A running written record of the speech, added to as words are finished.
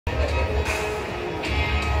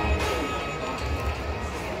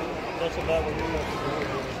us about what we want to do.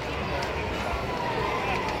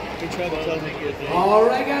 We try to tell them good things. All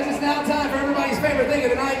right, guys, it's now time for everybody's favorite thing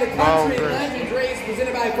of the night, the Country Legends Race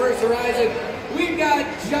presented by First Horizon. We've got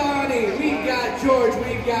Johnny, we've got George,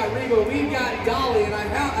 we've got Reba, we've got Dolly, and I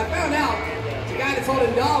found out the guy that's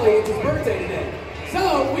holding Dolly, it's his birthday today.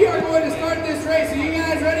 So we are going to start this race. Are you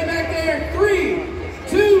guys ready back there? 3,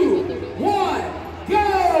 2, 1,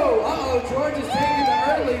 go! Uh-oh, George is taking the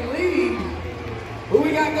early lead. Who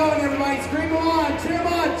we got going, everybody? Scream them on, cheer them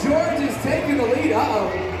on. George is taking the lead.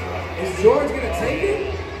 Uh-oh. Is George gonna take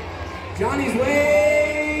it? Johnny's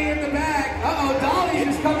way in the back. Uh-oh, Dolly's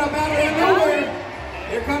just coming up out of nowhere.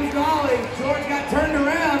 Here comes Dolly. George got turned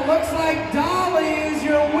around. Looks like Dolly is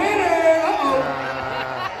your winner. Uh-oh.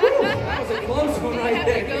 That was a close one right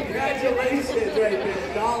there. Congratulations right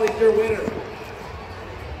there. Dolly's your winner.